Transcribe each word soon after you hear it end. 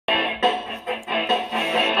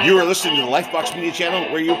You are listening to the Lifebox Media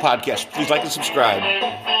Channel Radio Podcast. Please like and subscribe.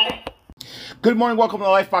 Good morning. Welcome to the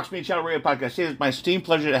Lifebox Media Channel Radio Podcast. It is my esteemed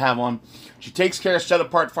pleasure to have on. She takes care of Set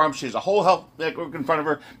Apart Farms. She has a whole health network in front of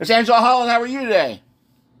her. Miss Angela Hollon, how are you today?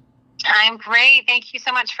 I'm great. Thank you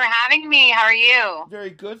so much for having me. How are you? Very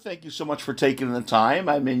good. Thank you so much for taking the time.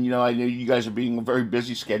 I mean, I know you guys are being a very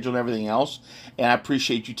busy schedule and everything else, and I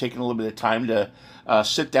appreciate you taking a little bit of time to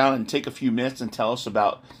sit down and take a few minutes and tell us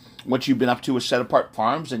about what you've been up to with Set Apart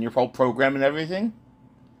Farms and your whole program and everything.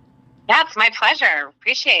 Yeah, it's my pleasure.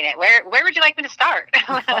 Appreciate it. Where would you like me to start?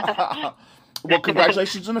 Well,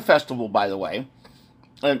 congratulations on the festival, by the way.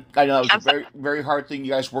 And I know it was a very, very hard thing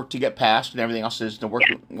you guys worked to get past, and everything else is to work.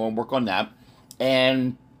 Yeah. We'll work on that.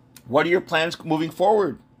 And what are your plans moving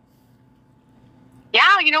forward? Yeah,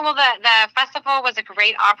 well, the festival was a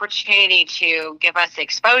great opportunity to give us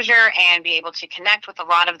exposure and be able to connect with a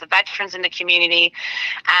lot of the veterans in the community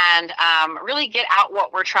and really get out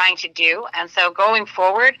what we're trying to do. And so going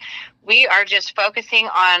forward, we are just focusing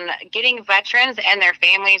on getting veterans and their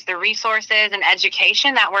families the resources and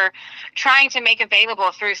education that we're trying to make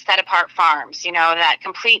available through Set Apart Farms, that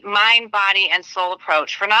complete mind, body, and soul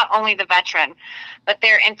approach for not only the veteran, but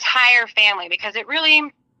their entire family, because it really,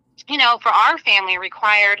 for our family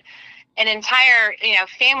required an entire,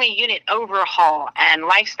 family unit overhaul and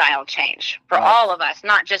lifestyle change for all of us,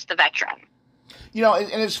 not just the veteran.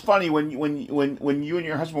 And it's funny when you and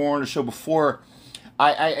your husband were on the show before,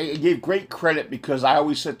 I gave great credit because I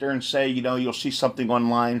always sit there and say, you'll see something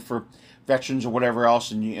online for veterans or whatever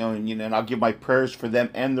else, and and I'll give my prayers for them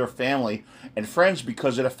and their family and friends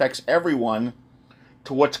because it affects everyone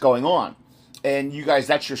to what's going on. And you guys,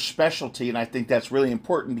 that's your specialty, and I think that's really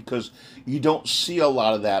important because you don't see a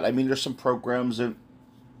lot of that. I mean, there's some programs that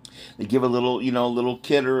they give a little, little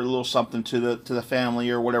kid or a little something to the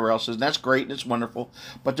family or whatever else is, and that's great and it's wonderful.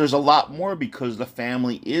 But there's a lot more because the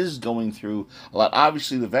family is going through a lot.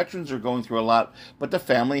 Obviously, the veterans are going through a lot, but the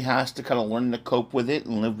family has to kind of learn to cope with it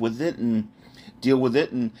and live with it and deal with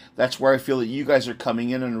it, and that's where I feel that you guys are coming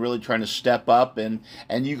in and really trying to step up, and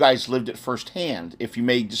you guys lived it firsthand. If you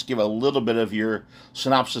may just give a little bit of your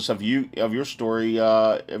synopsis of your story,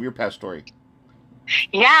 of your past story.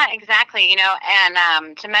 Yeah, exactly.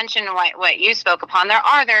 And to mention what you spoke upon,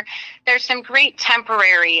 there's some great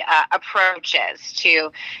temporary approaches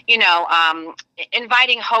to,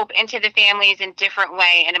 inviting hope into the families in different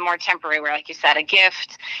way, in a more temporary way, like you said, a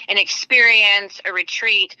gift, an experience, a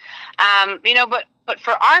retreat. But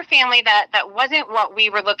for our family, that wasn't what we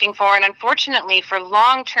were looking for. And unfortunately, for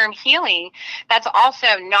long-term healing, that's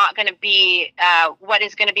also not going to be what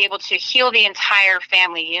is going to be able to heal the entire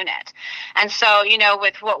family unit. And so,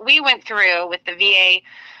 with what we went through with the VA,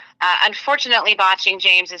 unfortunately botching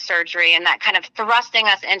James's surgery and that kind of thrusting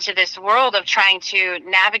us into this world of trying to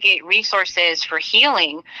navigate resources for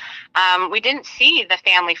healing, we didn't see the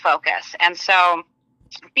family focus. And so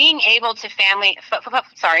being able to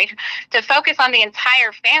focus on the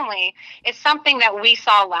entire family is something that we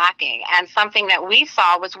saw lacking, and something that we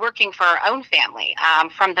saw was working for our own family,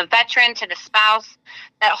 from the veteran to the spouse,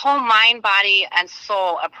 that whole mind, body, and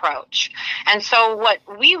soul approach. And so what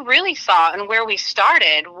we really saw and where we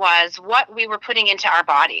started was what we were putting into our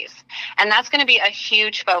bodies. And that's going to be a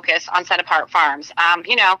huge focus on Set Apart Farms.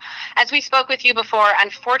 As we spoke with you before,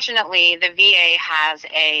 unfortunately, the VA has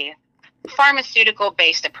a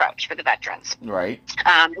pharmaceutical-based approach for the veterans. Right.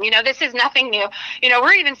 This is nothing new.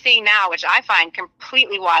 We're even seeing now, which I find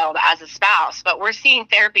completely wild as a spouse, but we're seeing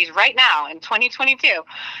therapies right now in 2022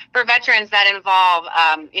 for veterans that involve,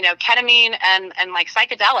 ketamine and like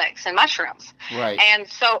psychedelics and mushrooms. Right. And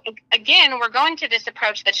so, again, we're going to this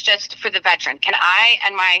approach that's just for the veteran. Can I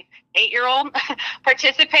and my 8-year-old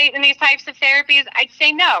participate in these types of therapies? I'd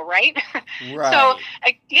say no, right? Right. So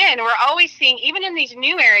again, we're always seeing, even in these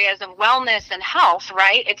new areas of wellness and health,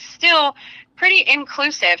 right, it's still pretty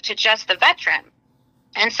inclusive to just the veteran.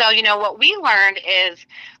 And so, what we learned is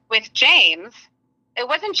with James, it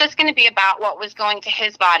wasn't just going to be about what was going to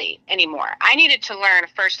his body anymore. I needed to learn,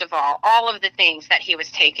 first of all of the things that he was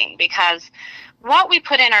taking, because what we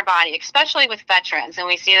put in our body, especially with veterans, and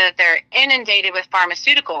we see that they're inundated with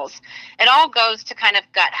pharmaceuticals, it all goes to kind of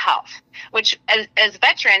gut health, which as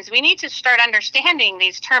veterans, we need to start understanding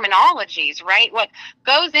these terminologies, right? What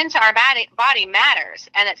goes into our body matters.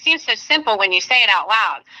 And it seems so simple when you say it out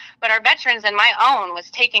loud, but our veterans, and my own, was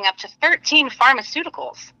taking up to 13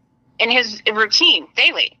 pharmaceuticals in his routine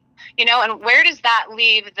daily. And where does that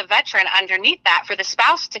leave the veteran underneath that for the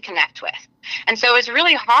spouse to connect with? And so it's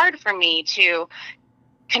really hard for me to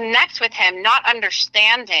connect with him, not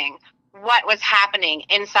understanding what was happening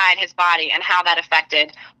inside his body and how that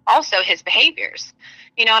affected also his behaviors.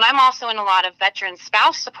 And I'm also in a lot of veteran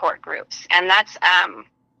spouse support groups, and that's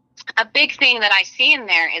a big thing that I see in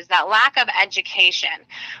there is that lack of education,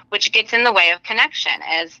 which gets in the way of connection.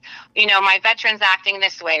 Is, my veteran's acting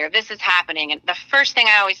this way, or this is happening, and the first thing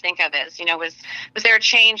I always think of is, was there a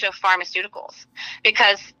change of pharmaceuticals?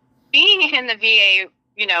 Because being in the VA,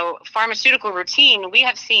 pharmaceutical routine, we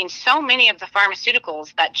have seen so many of the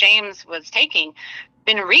pharmaceuticals that James was taking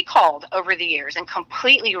been recalled over the years and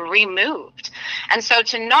completely removed. And so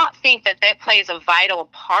to not think that that plays a vital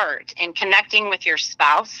part in connecting with your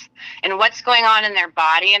spouse and what's going on in their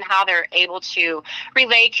body and how they're able to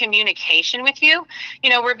relay communication with you,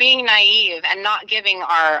 we're being naive and not giving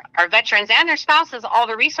our veterans and their spouses all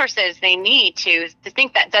the resources they need to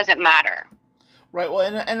think that doesn't matter. Right. Well,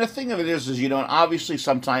 and the thing of it is, and obviously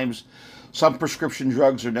sometimes some prescription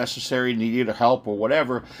drugs are necessary, needed, or help, or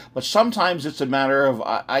whatever. But sometimes it's a matter of,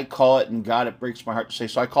 I call it, and God, it breaks my heart to say,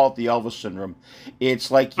 so I call it the Elvis syndrome. It's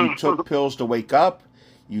like you took pills to wake up,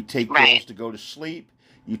 you take pills to go to sleep,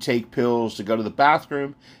 you take pills to go to the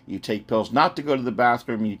bathroom, you take pills not to go to the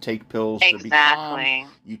bathroom, you take pills to be calm,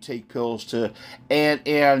 you take pills to, and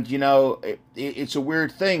it's a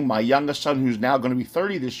weird thing. My youngest son, who's now going to be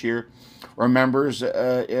 30 this year, remembers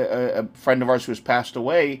a friend of ours who has passed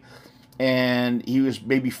away, and he was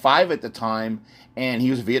maybe 5 at the time, and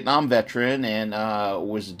he was a Vietnam veteran, and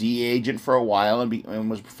was a DEA agent for a while, and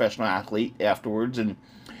was a professional athlete afterwards,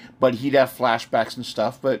 but he'd have flashbacks and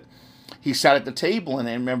stuff. But he sat at the table, and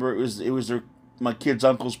I remember it was my kid's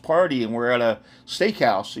uncle's party, and we're at a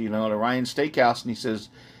steakhouse, at a Ryan Steakhouse, and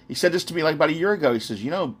he said this to me like about a year ago. He says,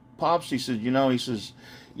 Pops, he says,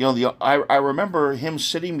 I remember him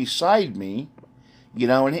sitting beside me,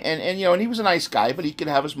 and he was a nice guy, but he could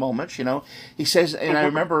have his moments, He says, and I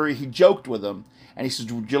remember he joked with him, and he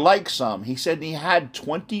says, "Would you like some?" He said, and he had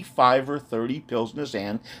 25 or 30 pills in his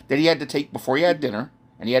hand that he had to take before he had dinner,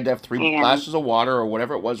 and he had to have 3 glasses of water or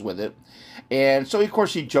whatever it was with it. And so, of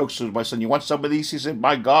course, he jokes with my son, "You want some of these?" He said,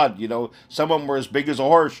 "My God, some of them were as big as a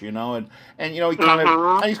horse, and he kind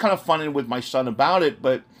of, he's kind of funning with my son about it,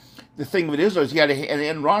 but the thing of it is he had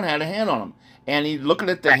and Ron had a hand on him. And he looking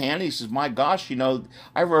at the hand, he says, "My gosh,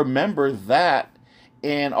 I remember that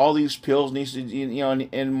and all these pills." And he said,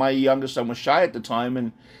 and my youngest son was shy at the time,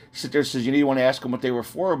 and he sit there and says, "You want to ask him what they were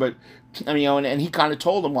for?" But and he kind of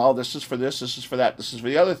told him, "Well, this is for this is for that, this is for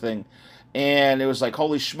the other thing." And it was like,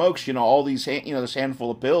 holy smokes, all these, this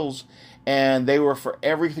handful of pills, and they were for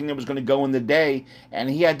everything that was going to go in the day, and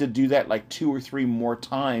he had to do that like 2 or 3 more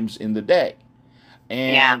times in the day.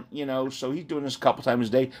 And, so he's doing this a couple times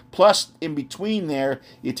a day. Plus, in between there,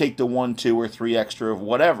 you take the 1, 2, or 3 extra of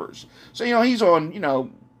whatever's. So, he's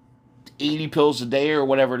on, 80 pills a day or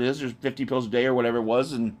whatever it is. There's 50 pills a day or whatever it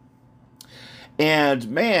was. And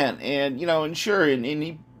man, and sure, and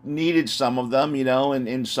he needed some of them,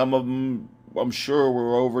 and some of them, I'm sure,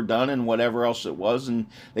 were overdone and whatever else it was. And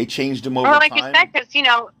they changed them over time. Well, like you said,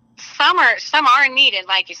 because, some are needed,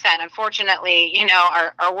 like you said. Unfortunately,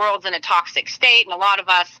 our world's in a toxic state, and a lot of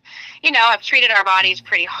us, have treated our bodies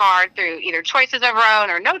pretty hard through either choices of our own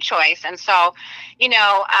or no choice. And so,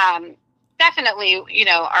 definitely,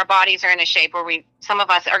 our bodies are in a shape where some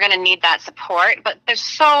of us are going to need that support, but there's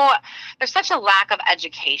such a lack of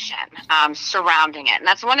education surrounding it. And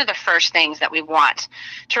that's one of the first things that we want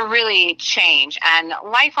to really change. And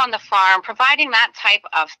life on the farm, providing that type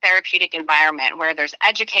of therapeutic environment where there's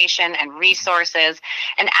education and resources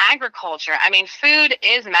and agriculture. I mean, food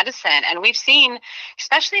is medicine. And we've seen,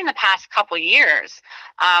 especially in the past couple years,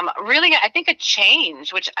 really, I think a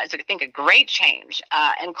change, which is, I think, a great change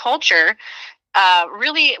in culture,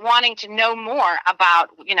 really wanting to know more about,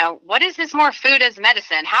 what is this more food as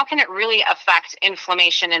medicine? How can it really affect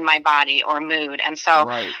inflammation in my body or mood? And so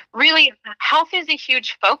really, health is a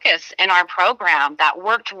huge focus in our program that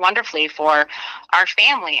worked wonderfully for our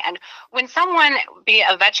family. And when someone, be it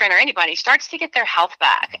a veteran or anybody, starts to get their health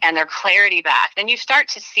back and their clarity back, then you start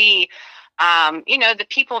to see the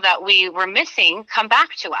people that we were missing come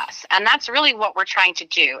back to us. And that's really what we're trying to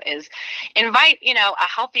do, is invite, a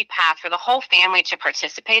healthy path for the whole family to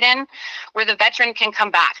participate in, where the veteran can come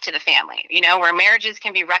back to the family, where marriages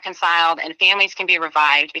can be reconciled and families can be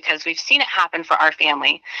revived, because we've seen it happen for our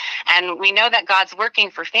family. And we know that God's working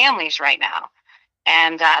for families right now.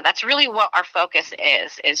 And that's really what our focus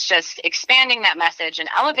is just expanding that message and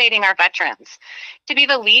elevating our veterans to be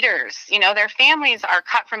the leaders. Their families are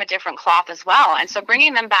cut from a different cloth as well. And so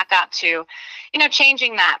bringing them back up to,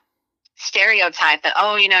 changing that stereotype that,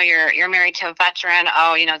 oh, you're married to a veteran,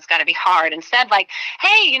 oh, it's got to be hard. Instead, like,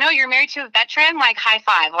 hey, you're married to a veteran, like, high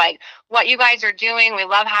five, like, what you guys are doing, we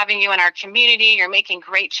love having you in our community, you're making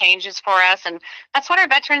great changes for us. And that's what our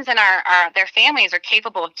veterans and their families are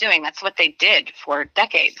capable of doing. That's what they did for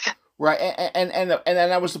decades. Right, and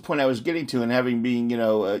that was the point I was getting to. And having being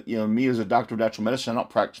me as a doctor of natural medicine, I don't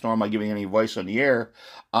practice nor am I giving any advice on the air.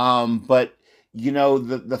 But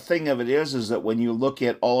the thing of it is that when you look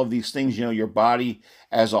at all of these things, your body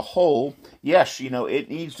as a whole, yes, it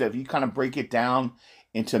needs to. If you kind of break it down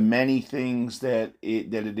into many things that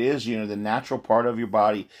it is, the natural part of your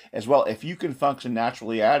body as well. If you can function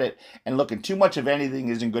naturally at it, and look, and too much of anything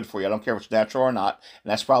isn't good for you. I don't care if it's natural or not,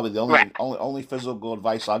 and that's probably the Right. only physical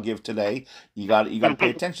advice I'll give today. You got to pay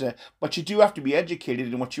Hmm. attention to that, but you do have to be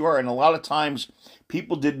educated in what you are. And a lot of times,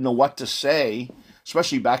 people didn't know what to say,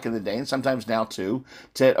 especially back in the day, and sometimes now too.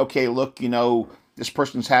 To okay, look, this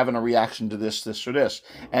person's having a reaction to this, or this.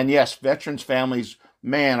 And yes, veterans families,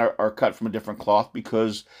 man, are cut from a different cloth,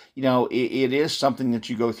 because it is something that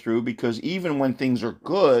you go through, because even when things are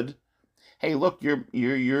good, hey, look,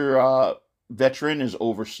 your veteran is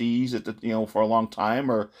overseas at the for a long time,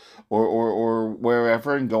 or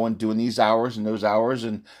wherever, and going doing these hours and those hours,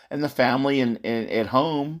 and the family and at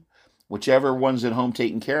home, whichever one's at home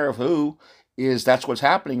taking care of who, is that's what's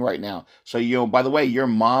happening right now. So by the way, your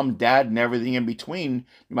mom, dad, and everything in between,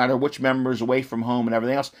 no matter which member's away from home and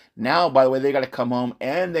everything else, now, by the way, they got to come home,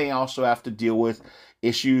 and they also have to deal with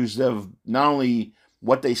issues of not only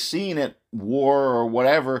what they seen at war or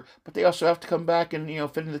whatever, but they also have to come back and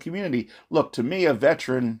fit into the community. Look, to me, a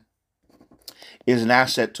veteran is an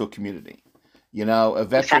asset to a community. A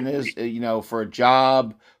veteran is, Exactly. for a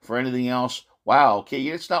job, for anything else. Wow, okay,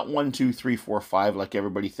 it's not one, two, three, four, five like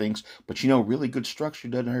everybody thinks, but really good structure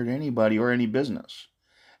doesn't hurt anybody or any business.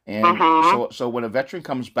 And Hmm. so when a veteran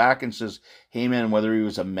comes back and says, "Hey man, whether he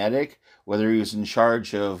was a medic, whether he was in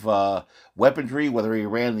charge of weaponry, whether he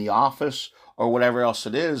ran the office or whatever else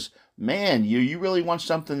it is, man, you really want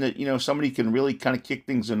something that somebody can really kind of kick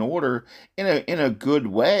things in order in a good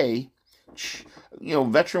way."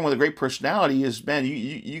 Veteran with a great personality is, man,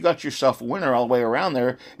 you got yourself a winner all the way around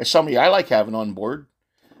there. It's somebody I like having on board.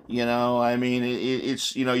 I mean,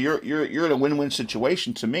 it's you're in a win-win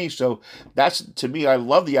situation to me. So that's, to me, I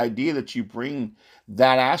love the idea that you bring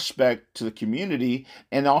that aspect to the community,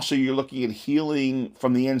 and also you're looking at healing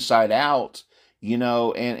from the inside out.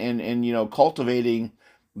 And cultivating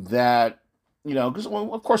that. Because,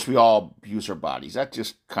 well, of course we all abuse our bodies. That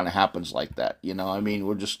just kind of happens like that. I mean,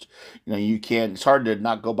 we're just, you can't. It's hard to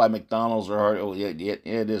not go by McDonald's, or oh yeah, yeah,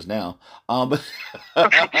 it is now. But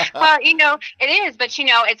Right. Well, it is, but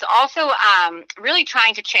it's also really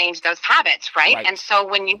trying to change those habits, right? And right, so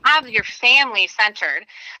when you have your family centered,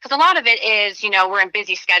 because a lot of it is, we're in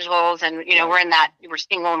busy schedules, and right. we're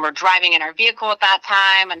single and we're driving in our vehicle at that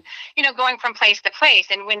time, and going from place to place.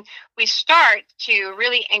 And when we start to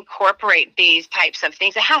really incorporate these types of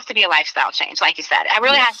things, it has to be a lifestyle change, like you said. It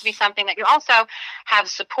really has to be Yes. something that you also have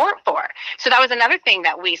support for. So that was another thing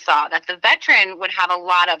that we saw, that the veteran would have a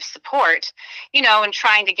lot of support, and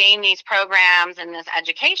trying to gain these programs and this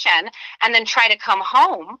education, and then try to come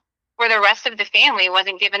home where the rest of the family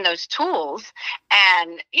wasn't given those tools.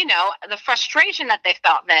 And the frustration that they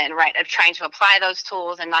felt then, right, of trying to apply those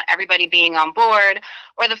tools and not everybody being on board,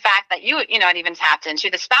 or the fact that it even tapped into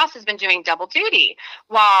the spouse has been doing double duty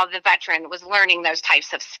while the veteran was learning those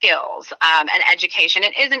types of skills, and education,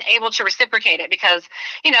 and isn't able to reciprocate it because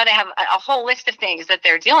they have a whole list of things that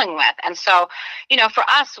they're dealing with. And so for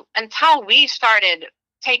us, until we started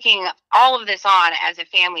taking all of this on as a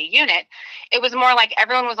family unit, it was more like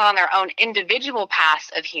everyone was on their own individual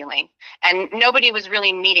paths of healing, and nobody was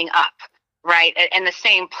really meeting up, right, in the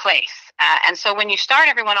same place. And so when you start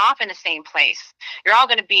everyone off in the same place, you're all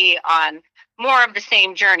going to be on more of the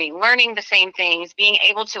same journey, learning the same things, being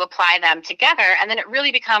able to apply them together. And then it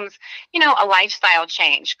really becomes, a lifestyle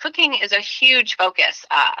change. Cooking is a huge focus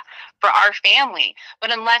for our family.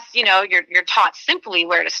 But unless, you're taught simply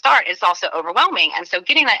where to start, it's also overwhelming. And so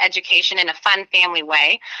getting that education in a fun family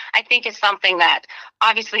way, I think, is something that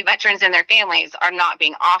obviously veterans and their families are not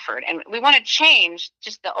being offered. And we want to change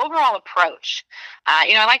just the overall approach.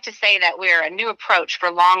 I like to say that we're a new approach for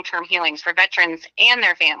long-term healings for veterans and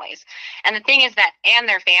their families. And the thing is that and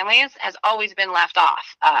their families has always been left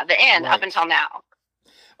off, the end up Right. until now.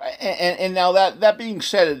 And now that being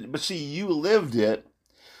said, but see, you lived it,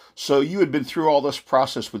 so you had been through all this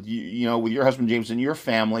process with with your husband James and your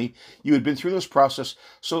family. You had been through this process.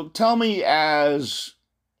 So tell me, as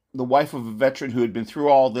the wife of a veteran who had been through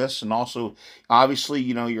all this, and also obviously,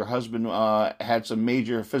 your husband had some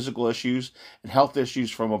major physical issues and health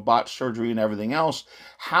issues from a botched surgery and everything else.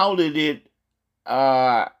 How did it?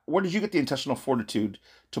 Where did you get the intestinal fortitude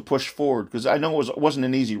to push forward? Because I know it wasn't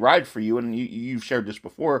an easy ride for you, and you've shared this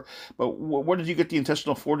before. But where did you get the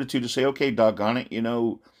intestinal fortitude to say, okay, doggone it,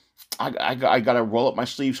 I got to roll up my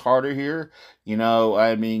sleeves harder here.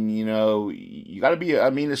 I mean, you got to be, I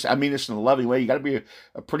mean this in a loving way. You got to be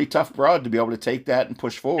a pretty tough broad to be able to take that and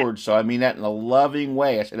push forward. So I mean that in a loving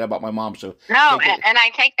way. I said that about my mom. So No, take it. and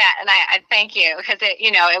I take that, and I thank you, because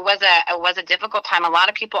it was a difficult time. A lot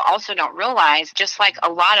of people also don't realize, just like a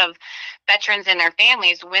lot of veterans and their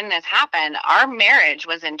families, when this happened, our marriage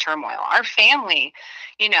was in turmoil. Our family,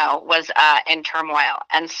 was in turmoil,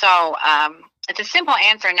 and so it's a simple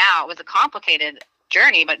answer now. It was a complicated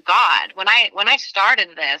journey, but God, when I started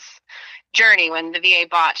this journey, when the VA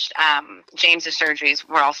botched James's surgeries,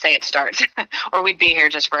 where I'll say it starts, or we'd be here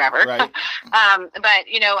just forever. Right. But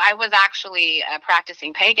I was actually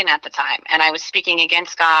practicing pagan at the time, and I was speaking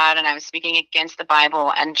against God, and I was speaking against the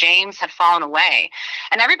Bible, and James had fallen away,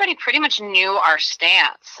 and everybody pretty much knew our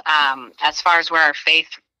stance as far as where our faith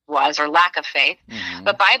was, or lack of faith. Mm-hmm.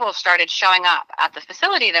 But Bibles started showing up at the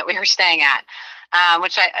facility that we were staying at,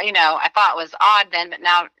 which I thought was odd then, but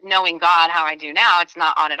now knowing God how I do now, it's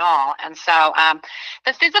not odd at all. And so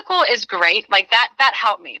the physical is great, like that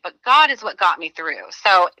helped me, but God is what got me through.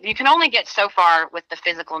 So you can only get so far with the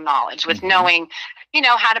physical knowledge, with knowing,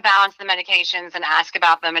 how to balance the medications and ask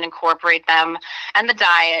about them and incorporate them, and the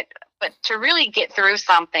diet. But to really get through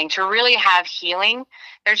something, to really have healing,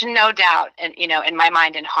 there's no doubt, in my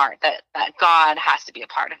mind and heart, that God has to be a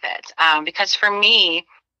part of it. Because for me,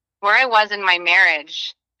 where I was in my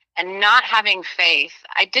marriage and not having faith,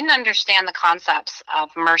 I didn't understand the concepts of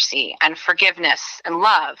mercy and forgiveness and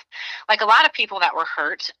love. Like a lot of people that were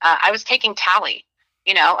hurt, I was taking tally,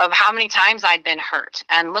 of how many times I'd been hurt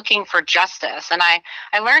and looking for justice. And I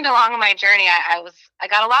learned along my journey, I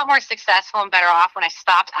got a lot more successful and better off when I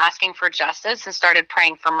stopped asking for justice and started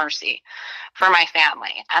praying for mercy for my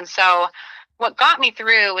family. And so what got me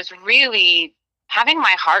through was really having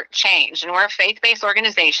my heart changed. And we're a faith-based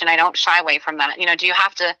organization. I don't shy away from that. Do you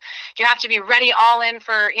have to be ready all in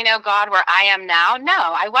for, God, where I am now? No,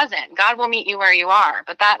 I wasn't. God will meet you where you are.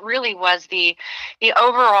 But that really was the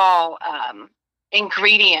overall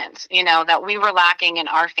ingredient, that we were lacking in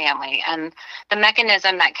our family, and the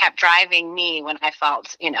mechanism that kept driving me when I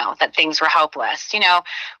felt, that things were hopeless.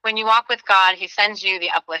 When you walk with God, he sends you the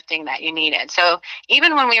uplifting that you needed. So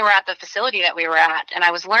even when we were at the facility that we were at, and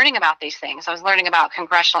I was learning about these things, I was learning about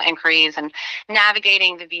congressional inquiries and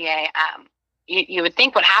navigating the VA. You would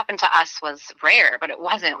think what happened to us was rare, but it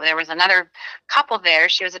wasn't. There was another couple there.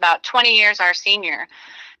 She was about 20 years our senior.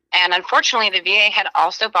 And unfortunately, the VA had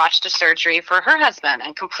also botched a surgery for her husband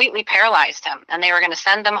and completely paralyzed him. And they were going to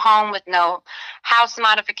send them home with no house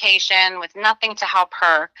modification, with nothing to help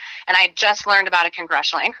her. And I just learned about a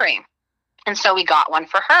congressional inquiry. And so we got one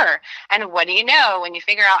for her. And what do you know? When you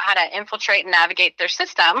figure out how to infiltrate and navigate their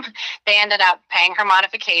system, they ended up paying her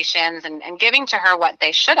modifications and giving to her what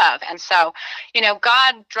they should have. And so,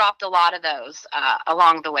 God dropped a lot of those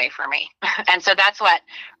along the way for me. And so that's what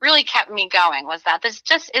really kept me going, was that this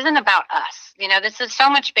just isn't about us. This is so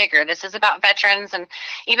much bigger. This is about veterans, and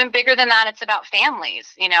even bigger than that, it's about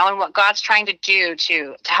families, and what God's trying to do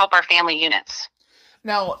to help our family units.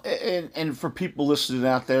 Now, and for people listening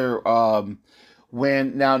out there,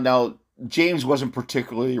 when now James wasn't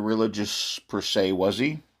particularly religious per se, was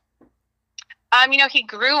he? He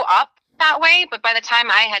grew up that way, but by the time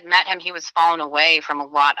I had met him, he was fallen away from a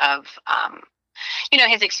lot of,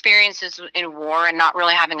 his experiences in war and not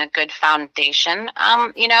really having a good foundation,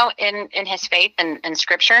 in his faith and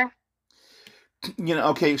scripture.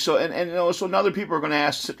 Okay, so so now other people are going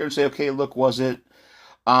to sit there and say, okay, look, was it?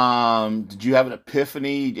 Did you have an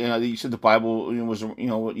epiphany? You said the Bible, was,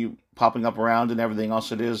 you popping up around and everything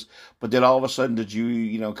else it is, but then all of a sudden, did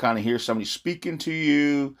you, kind of hear somebody speaking to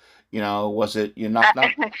you? Was it knock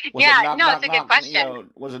knock? Was Yeah, it knock no, knock it's a good knock? question.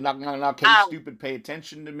 Was it knock knock knock? Hey, stupid, pay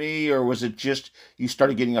attention to me, or was it just you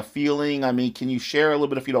started getting a feeling? I mean, can you share a little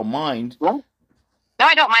bit if you don't mind? No,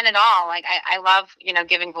 I don't mind at all. Like I love,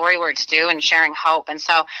 giving glory where it's due and sharing hope. And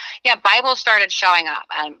so, yeah, Bibles started showing up,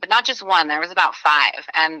 but not just one. There was about 5.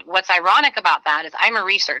 And what's ironic about that is I'm a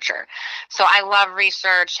researcher, so I love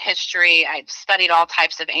research, history. I studied all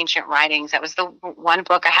types of ancient writings. That was the one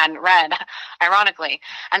book I hadn't read, ironically.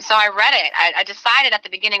 And so I read it. I decided at the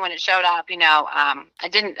beginning when it showed up, I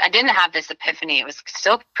didn't have this epiphany. It was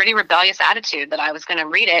still pretty rebellious attitude that I was going to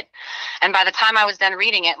read it, and by the time I was done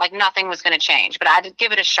reading it, like nothing was going to change. But I to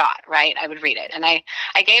give it a shot, right? I would read it. And I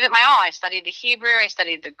gave it my all. I studied the Hebrew. I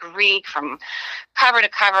studied the Greek from cover to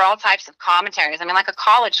cover, all types of commentaries. I mean, like a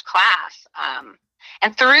college class.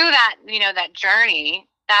 And through that, that journey,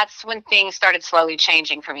 that's when things started slowly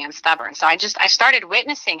changing for me. I'm stubborn. So I started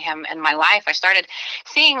witnessing him in my life. I started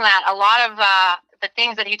seeing that a lot of the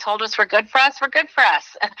things that he told us were good for us,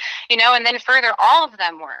 and then further, all of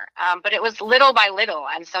them were. But it was little by little.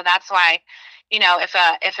 And so that's why,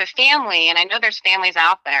 if a family, and I know there's families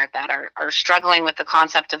out there that are struggling with the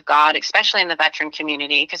concept of God, especially in the veteran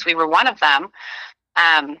community, because we were one of them,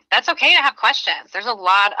 that's okay to have questions. There's a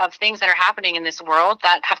lot of things that are happening in this world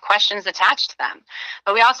that have questions attached to them,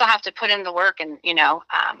 but we also have to put in the work and,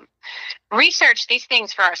 research these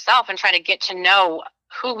things for ourselves and try to get to know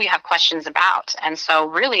who we have questions about. And so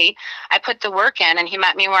really, I put the work in, and he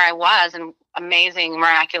met me where I was, and amazing,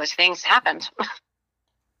 miraculous things happened.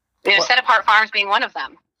 Set Apart Farms being one of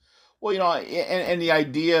them. Well, and the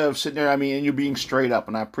idea of sitting there, I mean, and you're being straight up,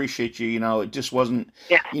 and I appreciate you, it just wasn't,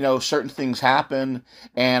 certain things happen,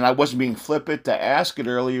 and I wasn't being flippant to ask it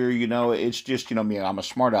earlier, it's just, me, I'm a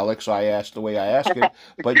smart aleck, so I asked the way I ask it,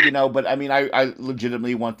 but I mean, I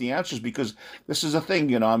legitimately want the answers, because this is a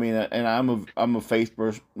thing, I mean, and I'm a faith,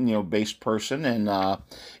 based person, and, I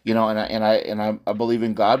believe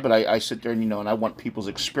in God, but I sit there and, and I want people's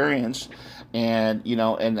experience, and,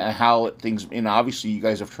 and how things, and obviously you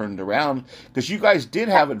guys have turned around, because you guys did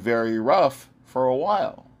have it very rough for a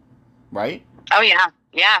while, right? Oh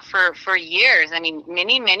yeah, for years. I mean,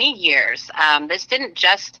 many years. This didn't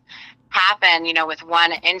just happen, with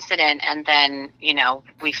one incident, and then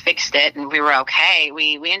we fixed it and we were okay.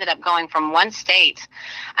 We ended up going from one state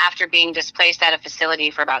after being displaced at a facility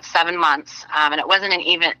for about 7 months, and it wasn't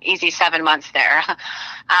an easy 7 months there.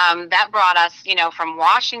 That brought us, from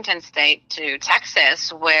Washington State to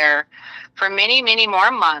Texas, where for many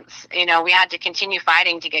more months, we had to continue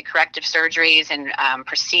fighting to get corrective surgeries and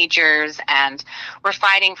procedures, and we're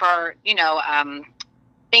fighting for,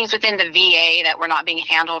 things within the VA that were not being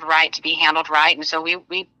handled right to be handled right. And so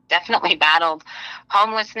we definitely battled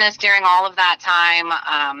homelessness during all of that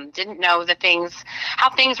time. Didn't know how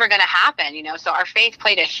things were going to happen, so our faith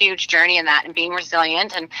played a huge journey in that, and being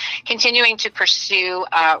resilient and continuing to pursue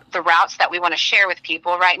the routes that we want to share with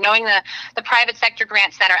people, right? Knowing the private sector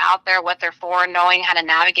grants that are out there, what they're for, knowing how to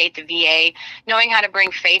navigate the VA, knowing how to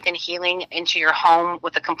bring faith and healing into your home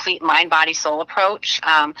with a complete mind, body, soul approach.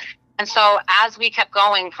 And so as we kept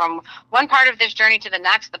going from one part of this journey to the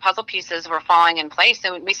next, the puzzle pieces were falling in place.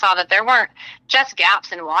 And we saw that there weren't just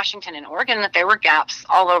gaps in Washington and Oregon, that there were gaps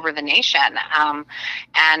all over the nation. And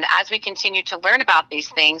as we continued to learn about these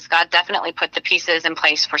things, God definitely put the pieces in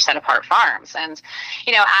place for Set Apart Farms. And,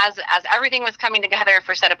 as everything was coming together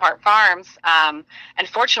for Set Apart Farms,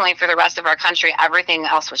 unfortunately for the rest of our country, everything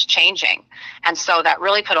else was changing. And so that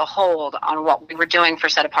really put a hold on what we were doing for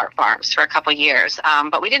Set Apart Farms for a couple years.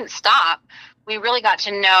 But we didn't stop. We really got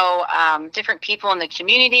to know different people in the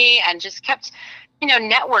community, and just kept,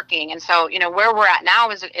 networking. And so, where we're at now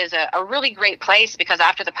is a really great place, because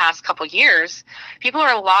after the past couple years, people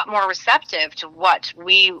are a lot more receptive to what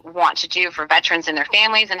we want to do for veterans and their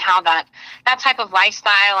families, and how that type of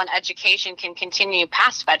lifestyle and education can continue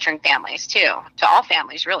past veteran families too, to all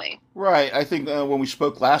families, really. Right. I think when we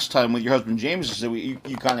spoke last time with your husband James, you said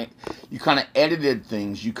you kind of edited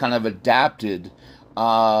things, you kind of adapted.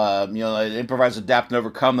 Improvise, adapt, and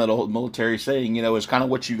overcome, that old military saying, is kind of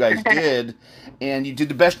what you guys did, and you did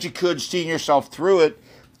the best you could, seeing yourself through it.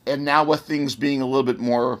 And now with things being a little bit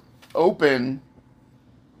more open,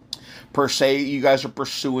 per se, you guys are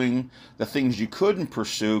pursuing the things you couldn't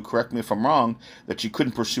pursue, correct me if I'm wrong, that you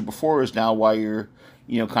couldn't pursue before, is now why you're,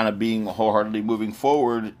 kind of being wholeheartedly moving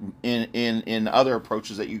forward in other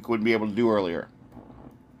approaches that you wouldn't be able to do earlier.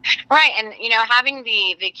 Right. And, having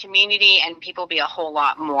the community and people be a whole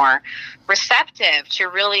lot more receptive to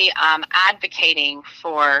really advocating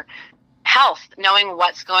for health, knowing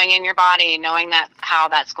what's going in your body, knowing how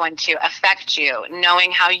that's going to affect you,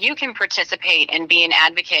 knowing how you can participate and be an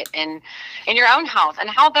advocate in your own health, and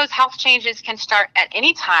how those health changes can start at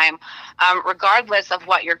any time, regardless of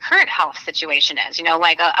what your current health situation is.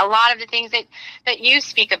 Like a lot of the things that you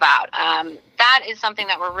speak about, that is something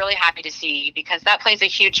that we're really happy to see, because that plays a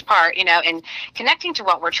huge part, in connecting to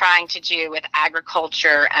what we're trying to do with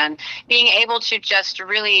agriculture, and being able to just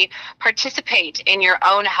really participate in your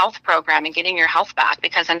own health program and getting your health back.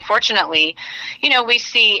 Because unfortunately, we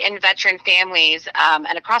see in veteran families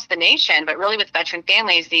and across the nation, but really with veteran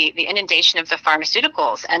families, the inundation of the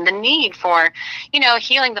pharmaceuticals and the need for,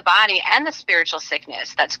 healing the body and the spiritual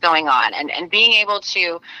sickness that's going on, and being able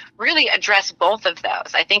to really address both of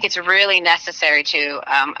those. I think it's really necessary to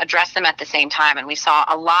address them at the same time. And we saw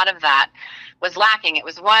a lot of that was lacking. It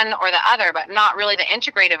was one or the other, but not really the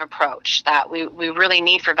integrative approach that we really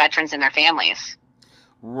need for veterans and their families.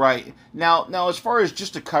 Right. Now, as far as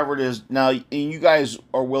just to cover it is, now, and you guys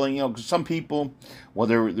are willing, 'cause some people,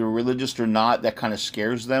 whether they're religious or not, that kind of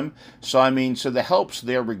scares them. So, I mean, so the help's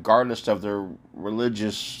there regardless of their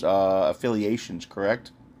religious affiliations,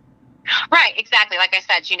 correct? Right, exactly. Like I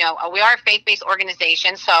said, we are a faith-based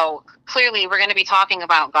organization, so clearly we're going to be talking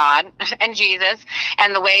about God and Jesus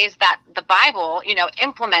and the ways that the Bible,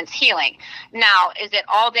 implements healing. Now, is it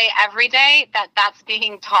all day, every day that's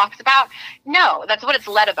being talked about? No, that's what it's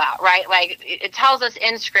led about, right? Like it tells us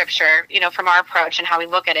in Scripture, from our approach and how we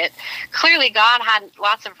look at it, clearly God had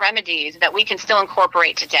lots of remedies that we can still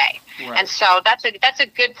incorporate today. Right. And so that's a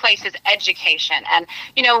good place is education. And,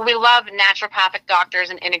 we love naturopathic doctors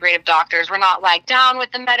and integrative doctors. We're not like down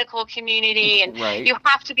with the medical community and right. You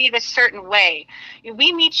have to be this certain way.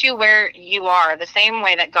 We meet you where you are, the same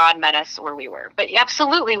way that God met us where we were. But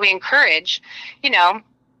absolutely, we encourage,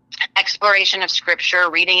 exploration of Scripture,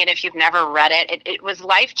 reading it if you've never read it. It was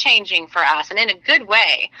life-changing for us, and in a good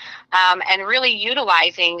way, and really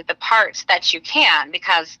utilizing the parts that you can,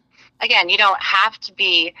 because, again, you don't have to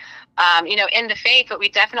be, in the faith, but we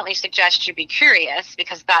definitely suggest you be curious,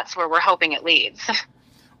 because that's where we're hoping it leads.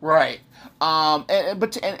 Right.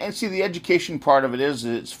 And see, the education part of it is,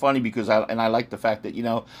 it's funny because I like the fact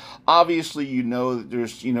that, obviously,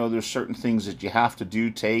 there's certain things that you have to do,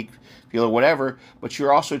 take, feel, or whatever, but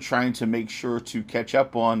you're also trying to make sure to catch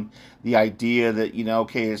up on the idea that,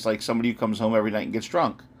 okay, it's like somebody who comes home every night and gets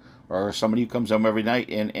drunk, or somebody who comes home every night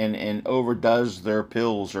and overdoes their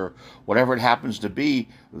pills, or whatever it happens to be.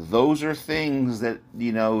 Those are things that,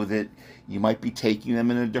 that you might be taking them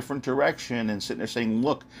in a different direction and sitting there saying,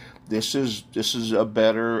 look, this is a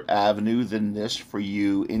better avenue than this for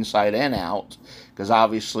you inside and out. Because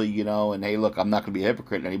obviously, and hey, look, I'm not going to be a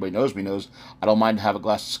hypocrite, and anybody knows me knows I don't mind to have a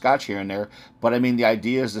glass of scotch here and there. But I mean, the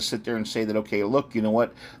idea is to sit there and say that, okay, look, you know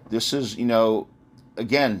what, this is,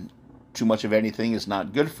 again, too much of anything is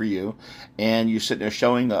not good for you, and you're sitting there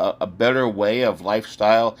showing a better way of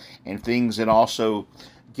lifestyle and things, and also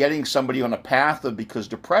getting somebody on a path of, because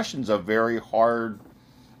depression's a very hard,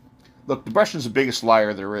 look, depression's the biggest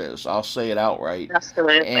liar there is. I'll say it outright.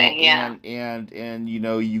 Absolutely, yeah. And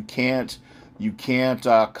you can't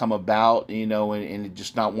come about, and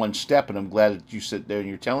just not one step. And I'm glad that you sit there and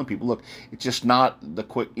you're telling people, look, it's just not the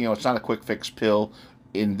quick, it's not a quick fix pill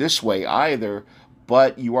in this way either.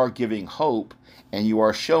 But you are giving hope, and you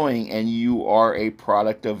are showing, and you are a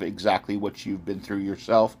product of exactly what you've been through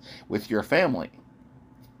yourself with your family.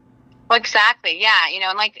 Well, exactly. Yeah.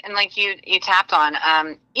 And like you tapped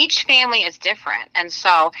on, each family is different. And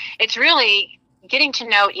so it's really getting to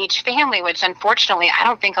know each family, which unfortunately I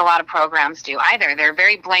don't think a lot of programs do either. They're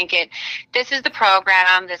very blanket. This is the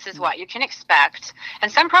program. This is what you can expect.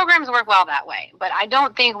 And some programs work well that way, but I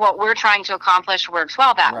don't think what we're trying to accomplish works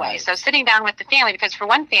well that way. So sitting down with the family, because for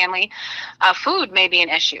one family, food may be an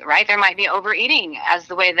issue, right? There might be overeating as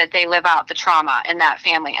the way that they live out the trauma in that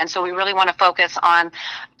family. And so we really want to focus on,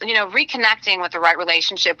 reconnecting with the right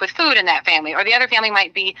relationship with food in that family. Or the other family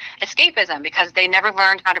might be escapism, because they never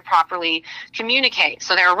learned how to properly communicate.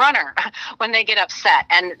 So they're a runner when they get upset,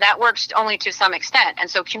 and that works only to some extent. And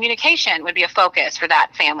so communication would be a focus for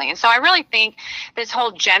that family. And so I really think this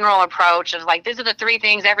whole general approach of like, these are the three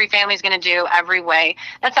things every family is going to do every way,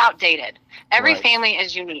 that's outdated. Every family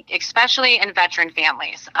is unique, especially in veteran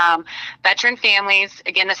families. Veteran families,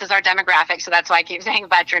 again, this is our demographic, so that's why I keep saying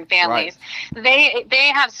veteran families. Right. They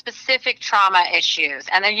have specific trauma issues,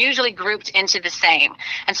 and they're usually grouped into the same.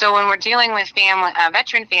 And so when we're dealing with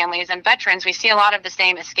veteran families and veterans, we see a lot of the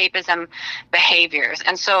same escapism behaviors.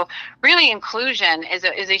 And so really inclusion is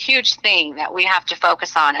a huge thing that we have to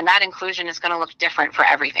focus on, and that inclusion is going to look different for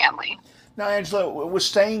every family. Now, Angela was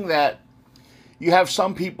saying that you have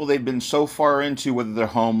some people they've been so far into, whether they're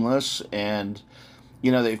homeless and,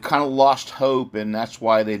 they've kind of lost hope, and that's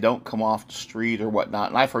why they don't come off the street or whatnot.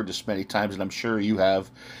 And I've heard this many times, and I'm sure you have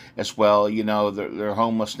as well. They're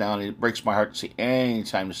homeless now, and it breaks my heart to see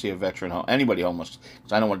to see a veteran, anybody homeless,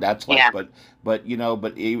 because I know what that's like. Yeah. But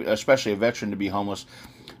especially a veteran to be homeless.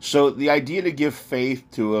 So the idea to give faith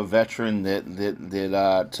to a veteran that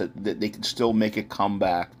they can still make a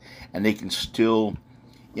comeback, and they can still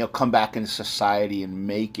come back into society and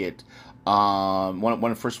make it.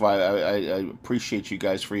 First of all, I appreciate you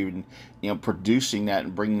guys for even, producing that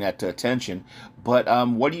and bringing that to attention. But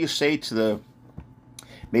what do you say to the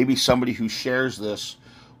maybe somebody who shares this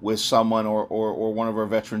with someone, or one of our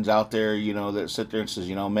veterans out there, that sit there and says,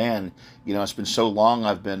 man, it's been so long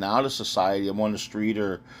I've been out of society, I'm on the street,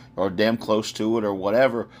 or damn close to it, or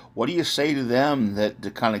whatever. What do you say to them that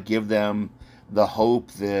to kind of give them the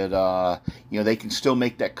hope that they can still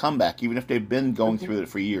make that comeback even if they've been going through it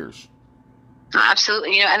for years?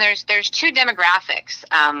 Absolutely. And there's two demographics,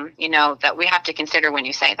 that we have to consider when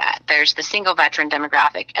you say that. There's the single veteran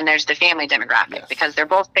demographic and there's the family demographic, Yes. because they're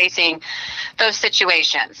both facing those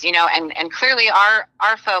situations, and clearly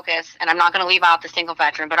our focus, and I'm not going to leave out the single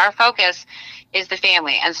veteran, but our focus is the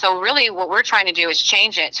family. And so really what we're trying to do is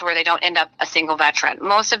change it to where they don't end up a single veteran.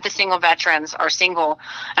 Most of the single veterans are single,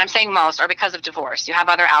 and I'm saying most, are because of divorce. You have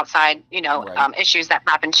other outside, Right. issues that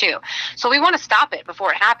happen too. So we want to stop it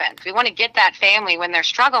before it happens. We want to get that family when they're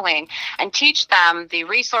struggling and teach them the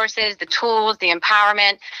resources, the tools, the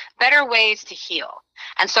empowerment, better ways to heal.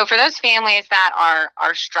 And so for those families that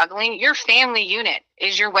are struggling, your family unit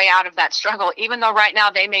is your way out of that struggle, even though right now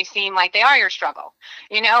they may seem like they are your struggle,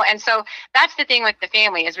 And so that's the thing with the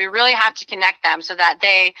family, is we really have to connect them so that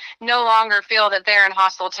they no longer feel that they're in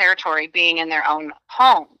hostile territory being in their own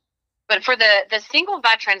home. But for the single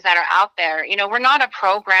veterans that are out there, we're not a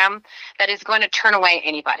program that is going to turn away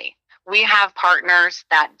anybody. We have partners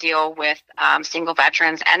that deal with single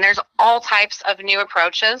veterans, and there's all types of new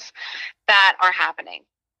approaches that are happening.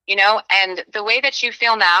 And the way that you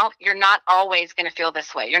feel now, you're not always going to feel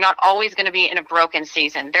this way. You're not always going to be in a broken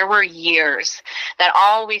season. There were years that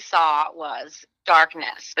all we saw was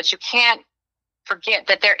darkness, but you can't forget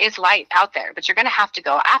that there is light out there, but you're going to have to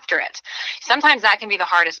go after it. Sometimes that can be the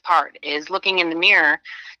hardest part, is looking in the mirror,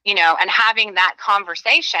 and having that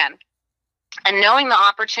conversation and knowing the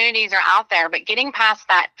opportunities are out there, but getting past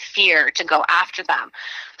that fear to go after them.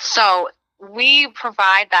 So we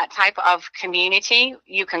provide that type of community.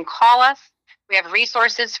 You can call us. We have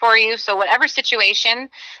resources for you. So whatever situation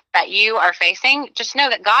that you are facing, just know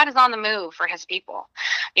that God is on the move for his people.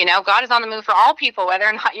 God is on the move for all people, whether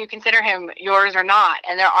or not you consider him yours or not.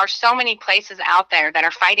 And there are so many places out there that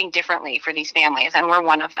are fighting differently for these families, and we're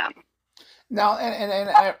one of them. Now,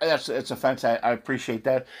 that's it's a fantastic. I appreciate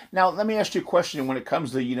that. Now, let me ask you a question. When it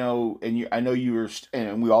comes to, I know you were,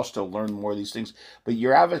 and we all still learn more of these things, but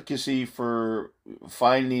your advocacy for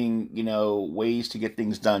finding, ways to get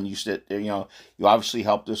things done. You said, you obviously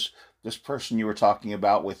helped this person you were talking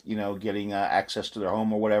about with, getting access to their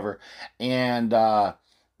home or whatever, and a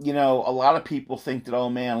lot of people think that, oh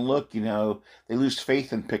man, look, they lose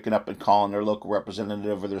faith in picking up and calling their local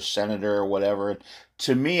representative or their senator or whatever. And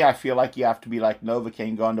to me, I feel like you have to be like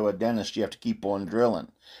Novocaine going to a dentist. You have to keep on drilling,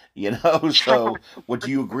 So, would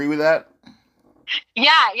you agree with that?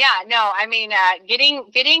 Yeah. No, I mean,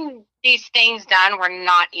 getting these things done were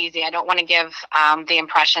not easy. I don't want to give the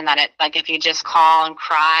impression that it, like, if you just call and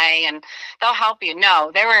cry and they'll help you.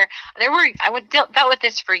 No, there were. I would dealt with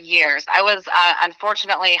this for years. I was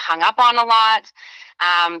unfortunately hung up on a lot.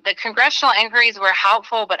 The congressional inquiries were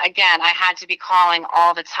helpful, but again, I had to be calling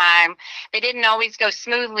all the time. They didn't always go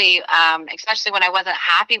smoothly, especially when I wasn't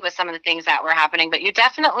happy with some of the things that were happening. But you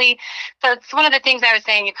definitely, so it's one of the things I was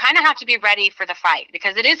saying, you kind of have to be ready for the fight,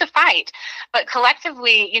 because it is a fight. But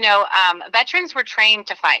collectively, veterans were trained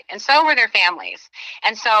to fight, and so were their families.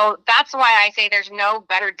 And so that's why I say there's no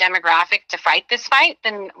better demographic to fight this fight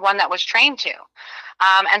than one that was trained to.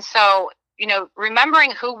 And so, remembering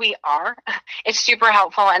who we are is super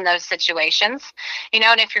helpful in those situations,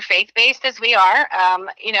 and if you're faith-based as we are,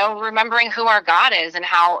 remembering who our God is and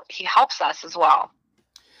how he helps us as well.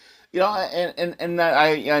 And that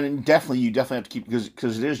and definitely you definitely have to keep,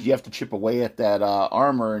 because it is, you have to chip away at that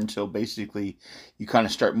armor until basically you kind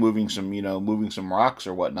of start moving some rocks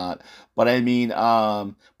or whatnot. But I mean,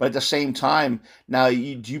 but at the same time, now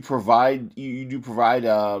you do provide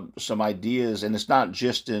some ideas, and it's not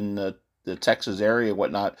just in the Texas area,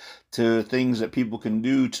 whatnot, to things that people can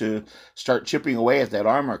do to start chipping away at that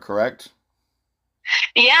armor. Correct?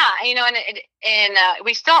 Yeah, and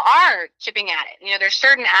we still are chipping at it. There's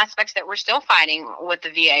certain aspects that we're still fighting with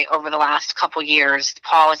the VA over the last couple years,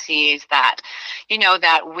 policies that,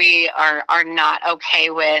 that we are not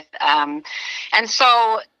okay with, and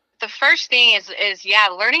so the first thing is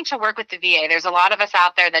learning to work with the VA. There's a lot of us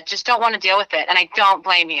out there that just don't want to deal with it, and I don't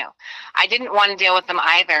blame you. I didn't want to deal with them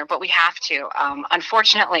either, but we have to,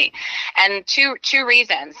 unfortunately, and two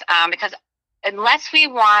reasons, because unless we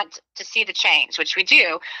want to see the change, which we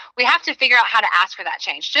do, we have to figure out how to ask for that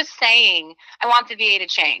change. Just saying, I want the VA to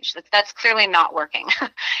change, that's clearly not working.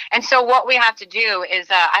 And so what we have to do is,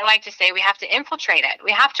 I like to say, we have to infiltrate it.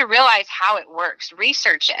 We have to realize how it works,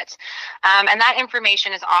 research it. And that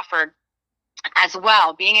information is offered as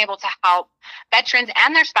well, being able to help veterans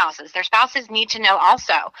and their spouses. Their spouses need to know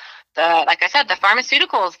also like I said, the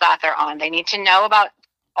pharmaceuticals that they're on. They need to know about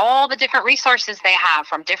all the different resources they have,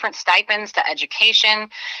 from different stipends to education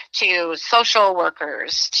to social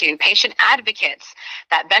workers to patient advocates.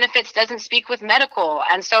 That benefits doesn't speak with medical.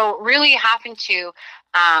 And so really having to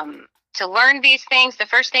learn these things, the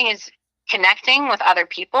first thing is connecting with other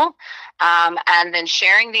people, and then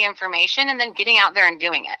sharing the information, and then getting out there and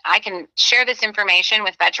doing it. I can share this information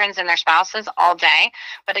with veterans and their spouses all day,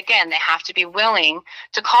 but again, they have to be willing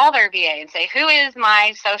to call their VA and say, who is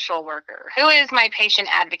my social worker? Who is my patient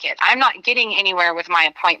advocate? I'm not getting anywhere with my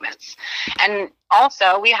appointments. And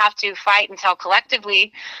also, we have to fight until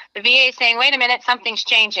collectively the VA is saying, wait a minute, something's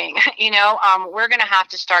changing. We're going to have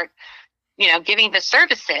to start giving the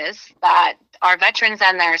services that our veterans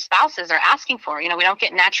and their spouses are asking for. We don't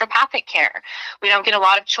get naturopathic care. We don't get a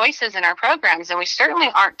lot of choices in our programs, and we certainly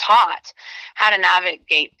aren't taught how to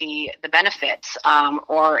navigate the benefits,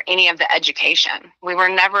 or any of the education. We were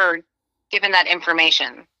never given that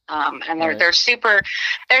information. And they're super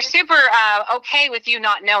okay with you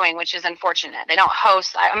not knowing, which is unfortunate. They don't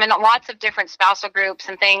host. I'm in lots of different spousal groups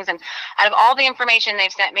and things, and out of all the information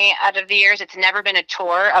they've sent me out of the years, it's never been a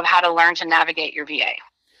tour of how to learn to navigate your VA.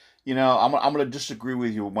 I'm going to disagree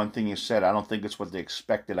with you with one thing you said. I don't think it's what they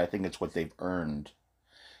expected. I think it's what they've earned.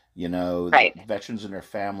 Right. Veterans and their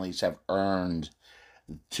families have earned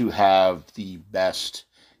to have the best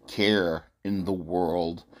care in the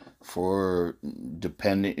world for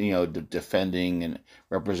defending and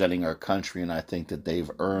representing our country, and I think that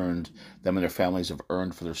them and their families have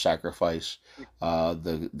earned for their sacrifice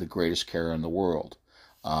the greatest care in the world,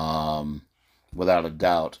 without a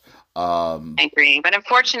doubt. I agree, but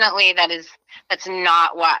unfortunately, that's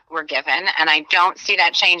not what we're given, and I don't see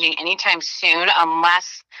that changing anytime soon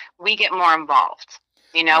unless we get more involved.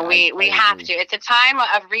 We have to. It's a time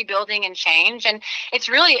of rebuilding and change, and it's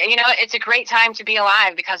really, it's a great time to be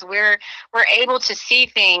alive, because we're able to see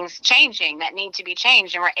things changing that need to be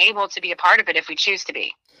changed, and we're able to be a part of it if we choose to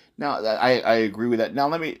be. Now, I agree with that.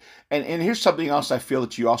 Now, and here's something else I feel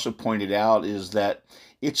that you also pointed out, is that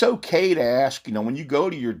it's okay to ask, when you go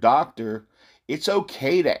to your doctor, it's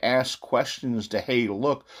okay to ask questions to, hey,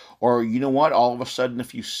 look, or what, all of a sudden,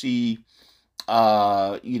 if you see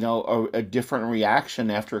a different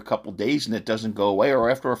reaction after a couple days and it doesn't go away,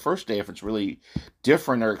 or after a first day if it's really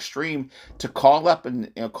different or extreme, to call up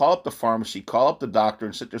the pharmacy, call up the doctor,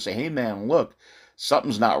 and sit there and say, hey man, look,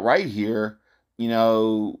 something's not right here.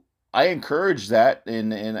 I encourage that,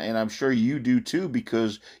 and I'm sure you do too,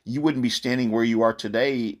 because you wouldn't be standing where you are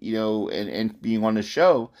today, and being on the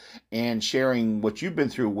show and sharing what you've been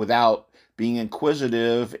through without being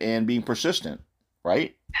inquisitive and being persistent,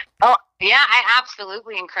 right? Oh, yeah, I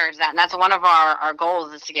absolutely encourage that. And that's one of our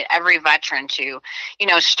goals, is to get every veteran to,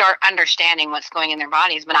 start understanding what's going in their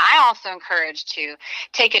bodies. But I also encourage to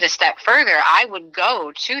take it a step further. I would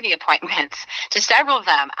go to the appointments, to several of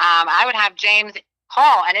them. I would have James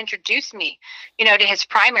call and introduce me, to his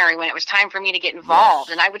primary when it was time for me to get involved.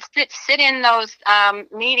 Yes. And I would sit in those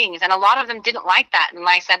meetings, and a lot of them didn't like that. And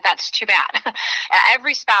I said, that's too bad.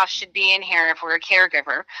 Every spouse should be in here if we're a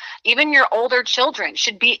caregiver. Even your older children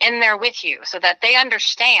should be in there with you, so that they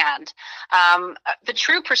understand the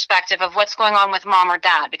true perspective of what's going on with mom or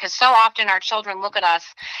dad. Because so often our children look at us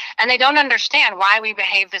and they don't understand why we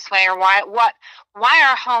behave this way, or why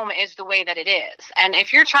our home is the way that it is. And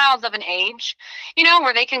if your child's of an age,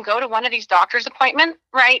 where they can go to one of these doctor's appointments,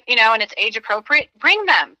 right, and it's age appropriate, bring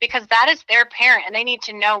them, because that is their parent, and they need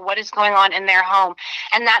to know what is going on in their home.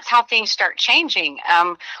 And that's how things start changing,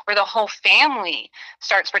 where the whole family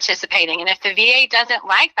starts participating. And if the VA doesn't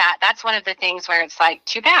like that, that's one of the things where it's like,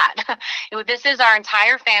 too bad. This is our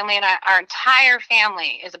entire family, and our entire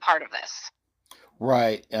family is a part of this.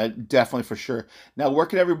 Right, definitely, for sure. Now, where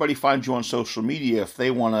can everybody find you on social media if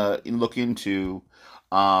they want to look into,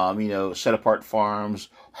 Set Apart Farms,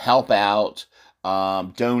 help out,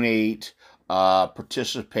 donate,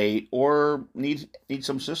 participate, or need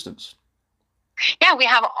some assistance? Yeah, we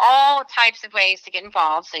have all types of ways to get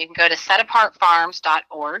involved. So you can go to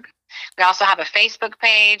setapartfarms.org. We also have a Facebook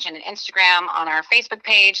page and an Instagram. On our Facebook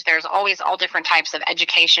page, there's always all different types of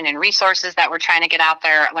education and resources that we're trying to get out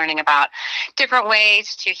there, learning about different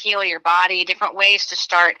ways to heal your body, different ways to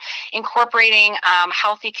start incorporating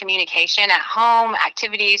healthy communication at home,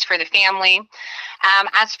 activities for the family.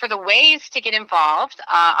 As for the ways to get involved,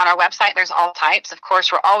 on our website, there's all types. Of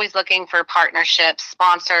course, we're always looking for partnerships,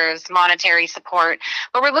 sponsors, monetary support,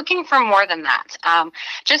 but we're looking for more than that.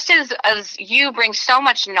 Just as you bring so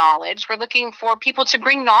much knowledge, we're looking for people to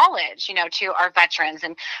bring knowledge, to our veterans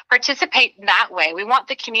and participate that way. We want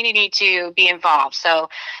the community to be involved. So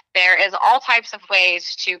there is all types of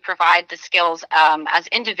ways to provide the skills as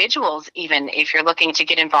individuals, even if you're looking to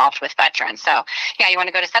get involved with veterans. So yeah, you want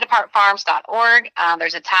to go to setapartfarms.org.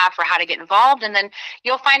 There's a tab for how to get involved, and then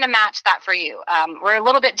you'll find a match that for you. We're a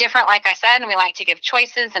little bit different, like I said, and we like to give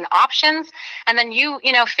choices and options, and then you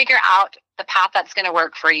figure out the path that's going to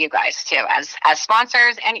work for you guys too, as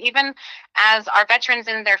sponsors, and even as our veterans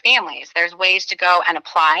and their families. There's ways to go and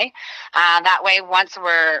apply. That way, once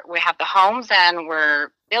we have the homes and we're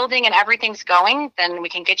building and everything's going, then we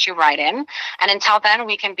can get you right in. And until then,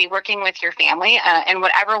 we can be working with your family in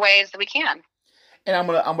whatever ways that we can. And I'm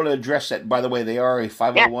gonna address that. By the way, they are a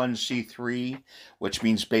 501c3, which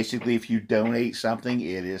means basically if you donate something,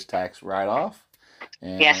 it is tax write off.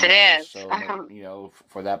 And yes, it is. So,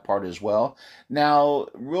 for that part as well. Now,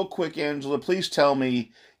 real quick, Angela, please tell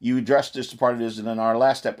me, you addressed this part of this in our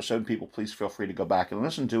last episode. People, please feel free to go back and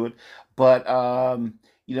listen to it. But,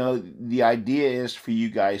 the idea is for you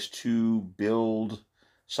guys to build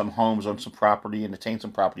some homes on some property and attain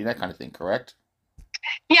some property, that kind of thing, correct?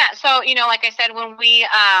 Yeah. So, like I said, when we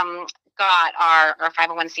got our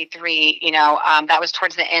 501c3, that was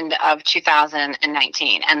towards the end of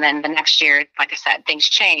 2019. And then the next year, like I said, things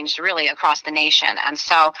changed really across the nation. And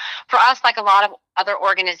so for us, like a lot of other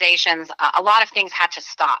organizations, a lot of things had to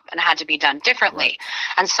stop and had to be done differently. Right.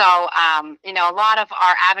 And so, a lot of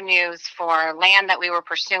our avenues for land that we were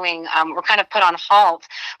pursuing were kind of put on halt,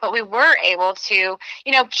 but we were able to,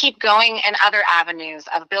 keep going in other avenues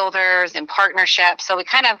of builders and partnerships. So we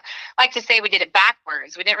kind of like to say we did it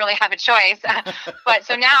backwards. We didn't really have a choice. But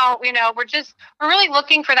so now, we're really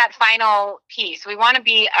looking for that final piece. We want to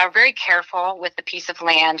be very careful with the piece of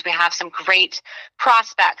land. We have some great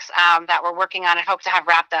prospects that we're working on and hope to have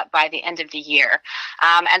wrapped up by the end of the year.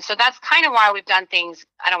 And so that's kind of why we've done things,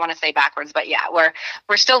 I don't want to say backwards, but yeah,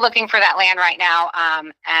 we're still looking for that land right now.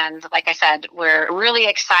 And like I said, we're really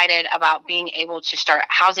excited about being able to start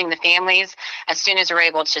housing the families as soon as we're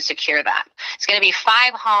able to secure that. It's going to be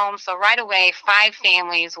 5 homes. So right away, 5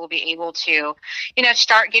 families will be able to,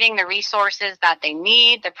 start getting the resources that they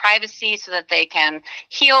need, the privacy so that they can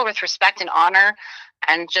heal with respect and honor,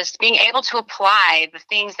 and just being able to apply the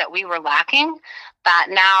things that we were lacking that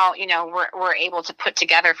now, we're able to put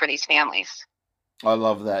together for these families. I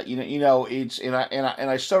love that. It's and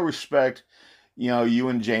I so respect, you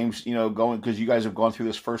and James, going, because you guys have gone through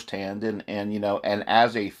this firsthand, and and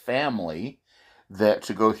as a family, that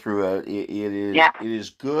to go through it is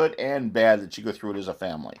good and bad that you go through it as a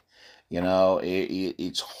family.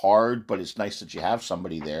 It's hard, but it's nice that you have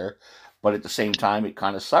somebody there. But at the same time, it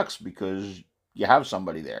kind of sucks because you have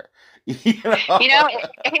somebody there. It is.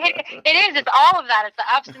 It's all of that. It's the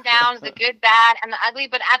ups and downs, the good, bad, and the ugly.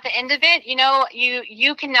 But at the end of it,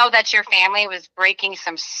 you can know that your family was breaking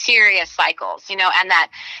some serious cycles, and that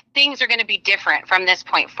things are going to be different from this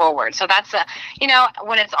point forward. So that's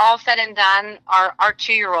when it's all said and done, our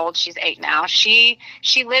 2-year-old, she's 8 now. She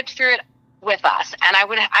lived through it with us, and I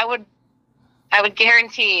would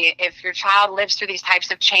guarantee if your child lives through these types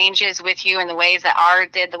of changes with you in the ways that ours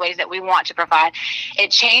did, the ways that we want to provide, it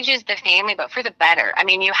changes the family, but for the better. I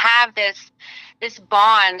mean, you have this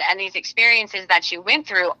bond and these experiences that you went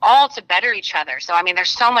through all to better each other. So, I mean, there's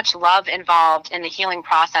so much love involved in the healing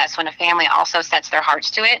process when a family also sets their hearts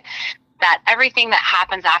to it, that everything that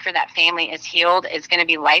happens after that family is healed is going to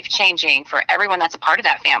be life-changing for everyone that's a part of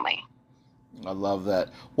that family. I love that.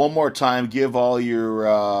 One more time, give all your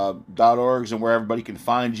 .orgs and where everybody can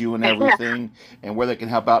find you and everything, and where they can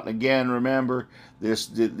help out. And again, remember,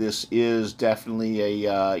 this is definitely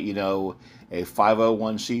a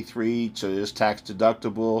 501c3, so it is tax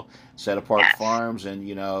deductible. Set Apart Farms, and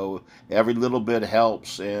every little bit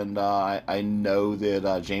helps. And I know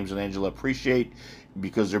that James and Angela appreciate,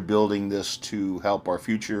 because they're building this to help our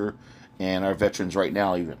future and our veterans right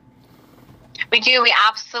now, even. We do. We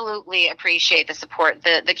absolutely appreciate the support.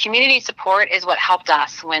 The community support is what helped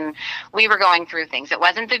us when we were going through things. It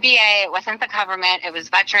wasn't the VA, it wasn't the government, it was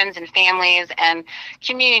veterans and families and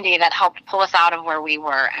community that helped pull us out of where we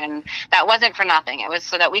were. And that wasn't for nothing. It was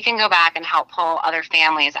so that we can go back and help pull other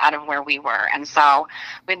families out of where we were. And so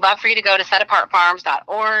we'd love for you to go to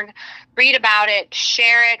setapartfarms.org, read about it,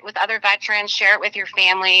 share it with other veterans, share it with your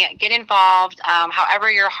family, get involved,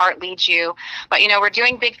 however your heart leads you. But, we're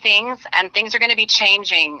doing big things, and things are going to be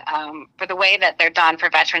changing for the way that they're done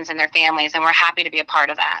for veterans and their families, and we're happy to be a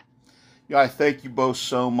part of that. Yeah, I thank you both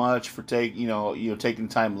so much for taking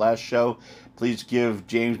time last show. Please give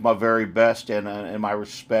James my very best and my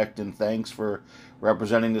respect and thanks for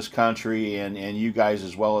representing this country and you guys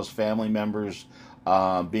as well as family members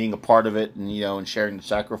being a part of it and sharing the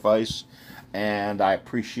sacrifice. And I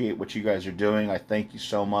appreciate what you guys are doing. I thank you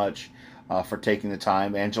so much for taking the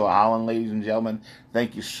time. Angela Hollon, ladies and gentlemen,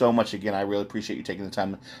 thank you so much again. I really appreciate you taking the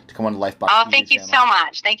time to come on the Lifebox Oh, Media thank you channel. so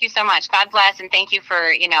much. Thank you so much. God bless, and thank you for,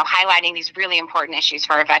 highlighting these really important issues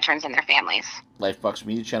for our veterans and their families. Lifebox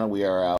Media channel, we are out.